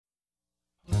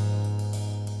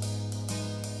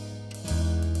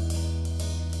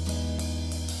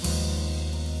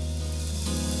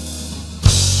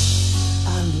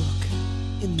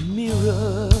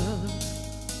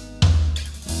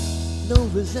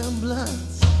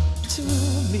resemblance to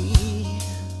me.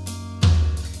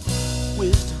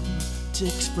 Wisdom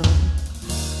takes from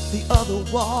the other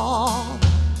wall,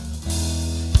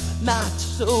 not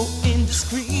so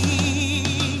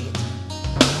indiscreet,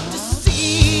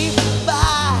 deceived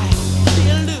by the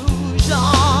illusion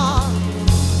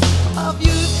of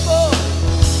youthful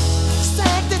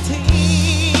sanctity,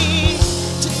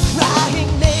 to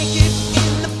crying naked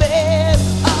in the bed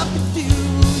of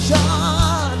confusion,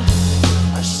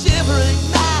 a shivering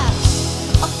mass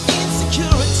of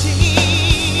insecurity.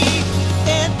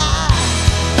 And I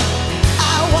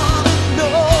wanna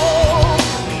know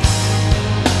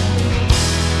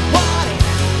what it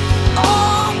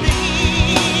all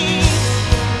means.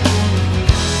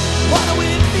 What are we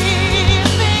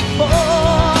living for?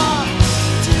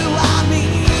 Do I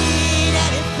mean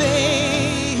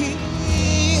anything?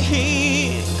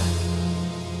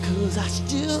 'Cause I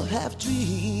still have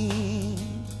dreams.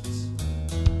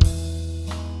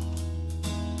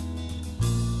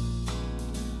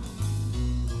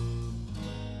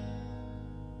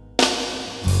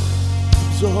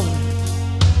 Absorb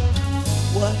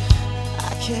what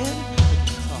I can.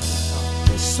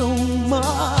 There's so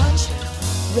much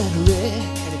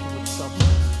rhetoric,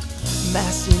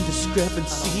 mass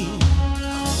indiscrepancy.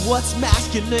 What's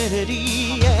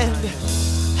masculinity and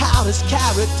how does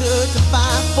character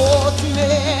define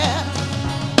fortune?